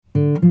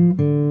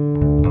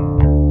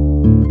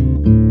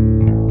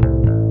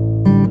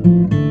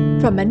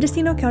From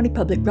Mendocino County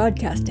Public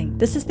Broadcasting,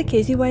 this is the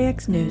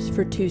KZYX News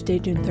for Tuesday,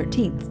 June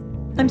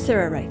 13th. I'm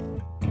Sarah Wright.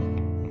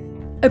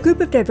 A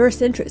group of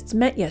diverse interests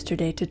met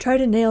yesterday to try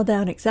to nail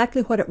down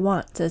exactly what it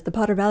wants as the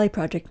Potter Valley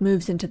Project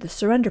moves into the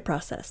surrender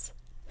process.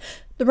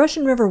 The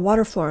Russian River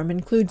Water Forum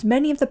includes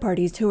many of the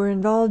parties who were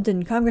involved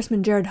in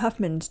Congressman Jared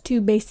Huffman's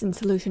Two-Basin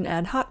Solution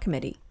Ad Hoc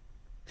Committee.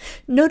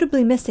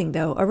 Notably missing,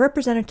 though, are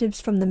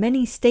representatives from the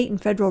many state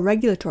and federal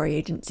regulatory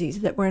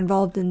agencies that were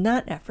involved in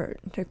that effort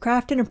to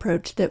craft an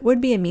approach that would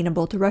be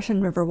amenable to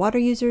Russian River water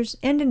users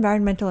and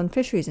environmental and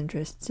fisheries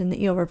interests in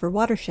the Eel River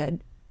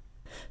watershed.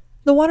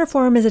 The Water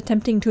Forum is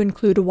attempting to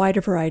include a wider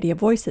variety of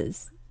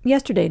voices.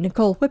 Yesterday,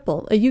 Nicole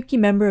Whipple, a Yuki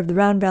member of the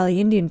Round Valley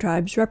Indian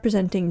tribes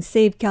representing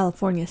Save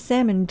California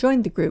Salmon,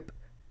 joined the group.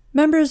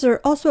 Members are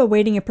also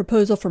awaiting a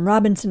proposal from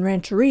Robinson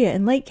Rancheria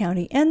in Lake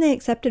County, and they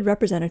accepted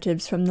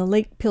representatives from the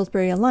Lake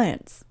Pillsbury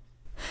Alliance.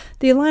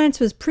 The alliance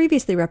was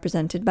previously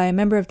represented by a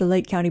member of the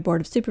Lake County Board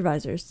of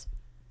Supervisors.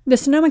 The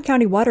Sonoma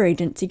County Water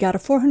Agency got a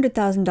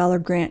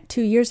 $400,000 grant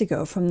 2 years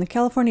ago from the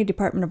California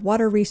Department of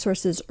Water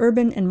Resources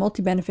Urban and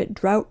Multi-Benefit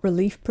Drought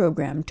Relief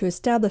Program to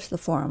establish the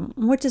forum,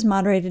 which is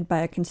moderated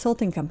by a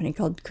consulting company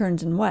called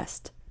Kearns &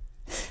 West.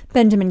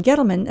 Benjamin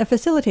Gettleman, a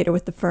facilitator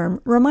with the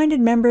firm, reminded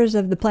members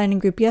of the planning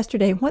group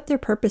yesterday what their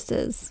purpose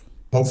is.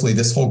 Hopefully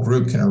this whole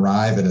group can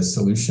arrive at a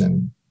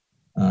solution,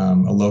 a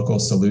local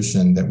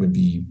solution that would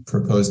be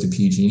proposed to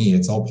PG&E.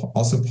 It's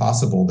also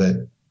possible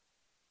that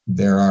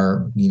there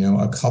are,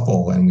 a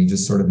couple, and we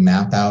just sort of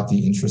map out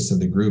the interests of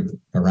the group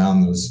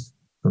around those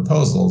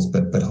proposals,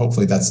 but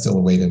hopefully that's still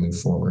a way to move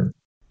forward.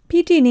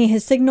 PG&E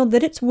has signaled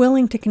that it's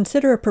willing to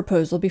consider a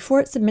proposal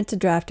before it submits a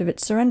draft of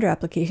its surrender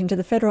application to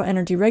the Federal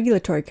Energy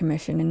Regulatory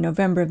Commission in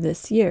November of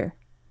this year.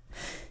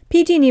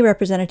 PG&E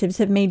representatives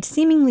have made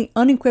seemingly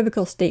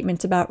unequivocal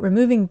statements about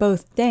removing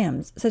both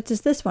dams, such as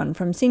this one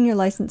from Senior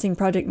Licensing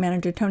Project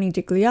Manager Tony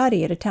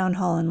Gigliotti at a town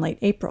hall in late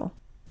April.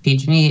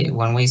 PG&E,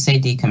 when we say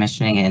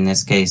decommissioning, in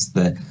this case,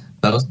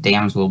 both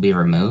dams will be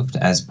removed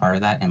as part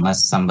of that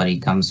unless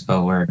somebody comes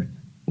forward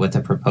with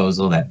a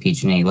proposal that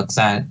PG&E looks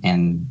at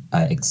and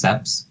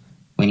accepts.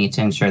 We need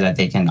to ensure that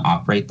they can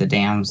operate the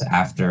dams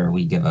after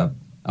we give up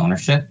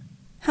ownership.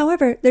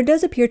 However, there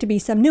does appear to be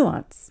some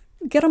nuance.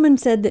 Gettleman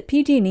said that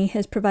PG&E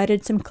has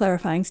provided some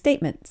clarifying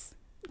statements.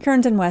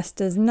 Kearns & West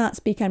does not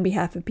speak on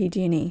behalf of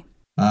PG&E.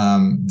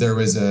 There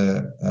was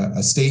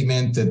a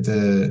statement that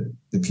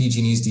the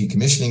PG&E's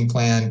decommissioning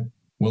plan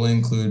will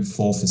include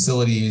full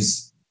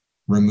facilities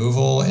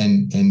removal,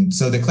 and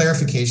so the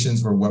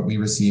clarifications were what we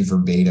received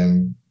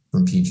verbatim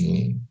from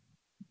PG&E.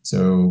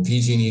 So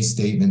PG&E's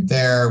statement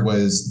there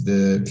was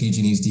the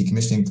PG&E's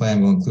decommissioning plan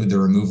will include the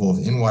removal of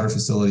in-water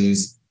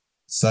facilities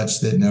such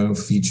that no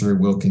feature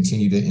will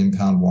continue to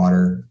impound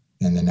water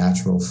and the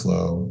natural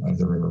flow of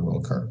the river will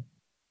occur.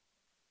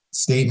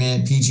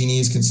 Statement,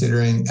 PG&E is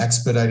considering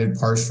expedited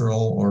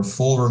partial or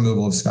full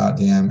removal of Scott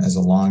Dam as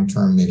a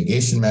long-term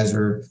mitigation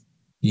measure.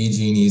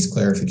 PG&E's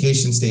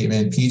clarification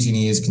statement,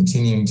 PG&E is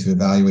continuing to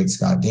evaluate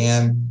Scott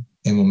Dam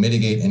and will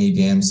mitigate any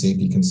dam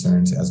safety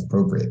concerns as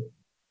appropriate.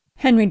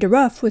 Henry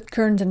DeRuff with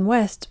Kearns &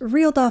 West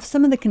reeled off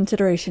some of the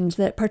considerations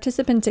that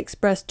participants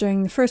expressed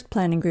during the first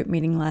planning group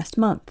meeting last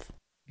month.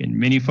 And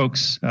many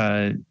folks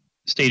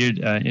stated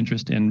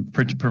interest in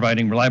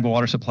providing reliable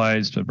water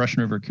supplies to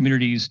Russian River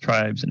communities,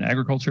 tribes, and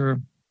agriculture,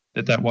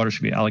 that water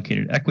should be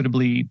allocated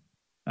equitably.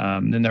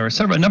 Then there are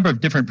a number of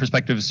different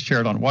perspectives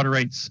shared on water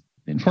rights.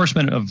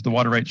 Enforcement of the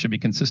water rights should be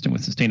consistent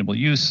with sustainable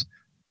use,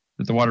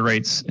 that the water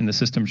rights in the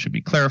system should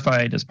be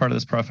clarified as part of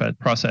this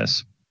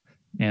process,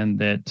 and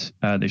that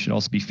they should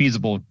also be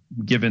feasible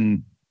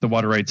given the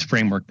water rights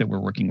framework that we're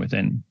working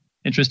within.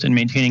 Interest in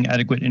maintaining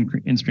adequate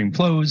in-stream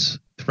flows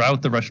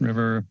throughout the Russian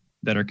River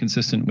that are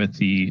consistent with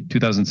the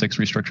 2006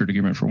 Restructured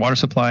Agreement for Water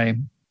Supply,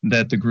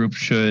 that the group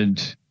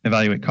should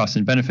evaluate costs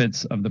and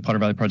benefits of the Potter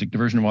Valley Project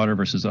diversion water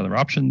versus other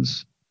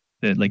options,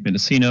 that Lake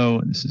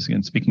Mendocino, this is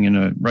again speaking in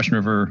a Russian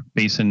River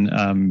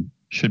basin,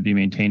 should be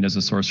maintained as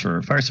a source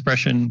for fire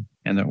suppression,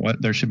 and that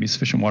there should be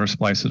sufficient water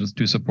supply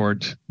to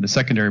support the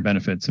secondary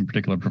benefits, in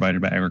particular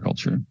provided by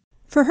agriculture.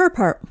 For her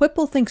part,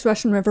 Whipple thinks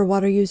Russian River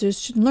water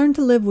users should learn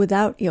to live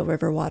without Eel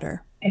River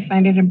water. I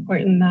find it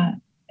important that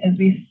as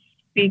we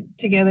speak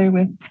together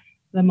with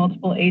the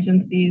multiple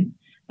agencies,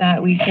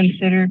 that we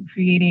consider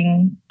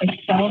creating a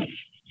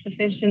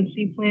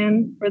self-sufficiency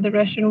plan for the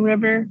Russian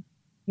River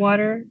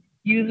water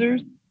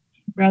users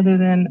rather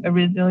than a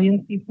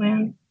resiliency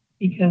plan,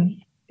 because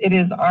it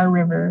is our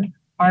river,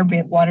 our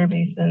water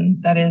basin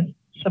that is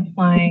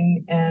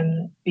supplying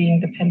and being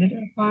dependent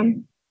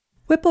upon.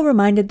 Whipple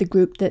reminded the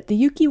group that the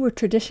Yuki were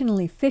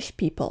traditionally fish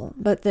people,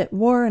 but that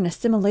war and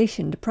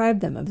assimilation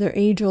deprived them of their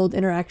age-old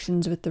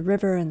interactions with the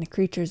river and the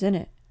creatures in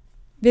it.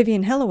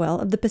 Vivian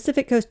Hellowell of the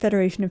Pacific Coast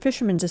Federation of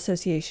Fishermen's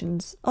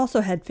Associations also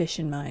had fish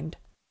in mind.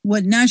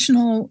 What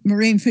National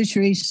Marine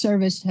Fisheries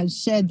Service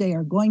has said they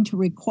are going to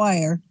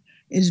require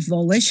is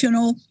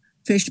volitional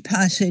fish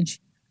passage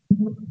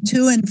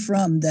to and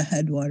from the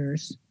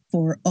headwaters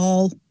for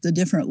all the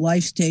different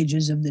life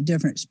stages of the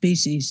different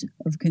species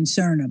of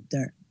concern up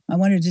there. I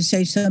wanted to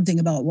say something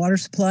about water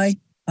supply.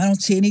 I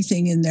don't see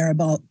anything in there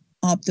about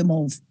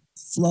optimal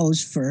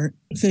flows for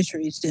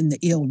fisheries in the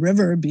Eel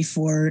River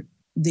before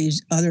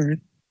these other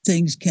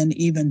things can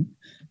even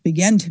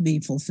begin to be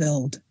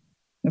fulfilled.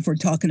 If we're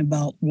talking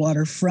about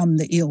water from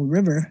the Eel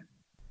River.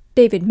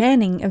 David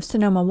Manning of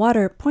Sonoma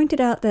Water pointed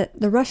out that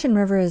the Russian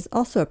River is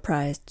also a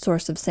prized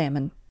source of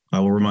salmon. I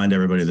will remind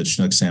everybody that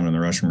Chinook salmon in the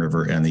Russian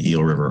River and the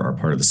Eel River are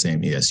part of the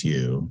same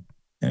ESU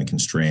and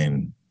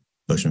constrain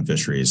ocean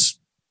fisheries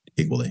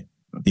equally.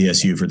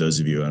 ESU, for those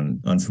of you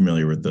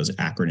unfamiliar with those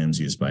acronyms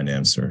used by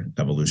NIMS, are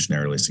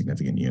Evolutionarily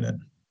Significant Unit.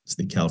 It's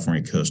the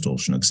California Coastal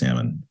Chinook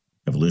Salmon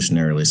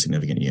Evolutionarily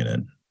Significant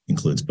Unit,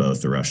 includes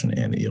both the Russian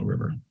and the Eel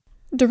River.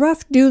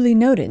 DeRuff duly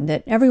noted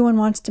that everyone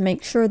wants to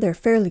make sure they're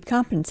fairly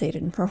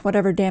compensated for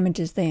whatever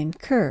damages they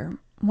incur,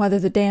 whether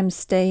the dams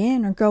stay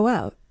in or go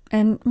out,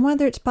 and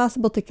whether it's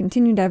possible to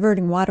continue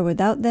diverting water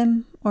without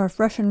them, or if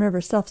Russian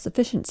River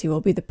self-sufficiency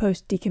will be the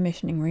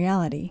post-decommissioning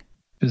reality.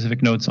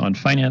 Specific notes on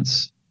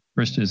finance.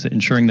 First is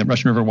ensuring that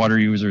Russian River water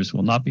users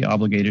will not be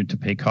obligated to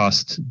pay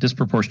costs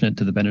disproportionate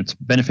to the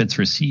benefits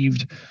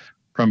received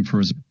from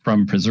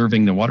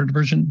preserving the water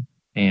diversion.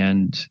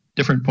 And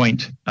different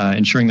point,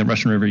 ensuring that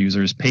Russian River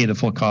users pay the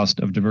full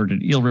cost of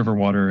diverted Eel River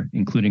water,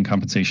 including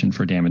compensation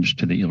for damage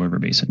to the Eel River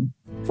Basin.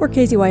 For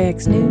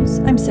KZYX News,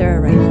 I'm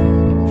Sarah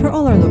Wright. For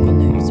all our local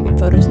news, with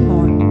photos and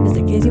more,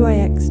 visit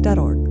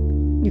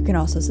kzyx.org. You can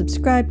also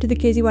subscribe to the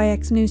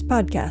KZYX News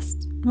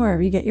podcast,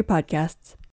 wherever you get your podcasts.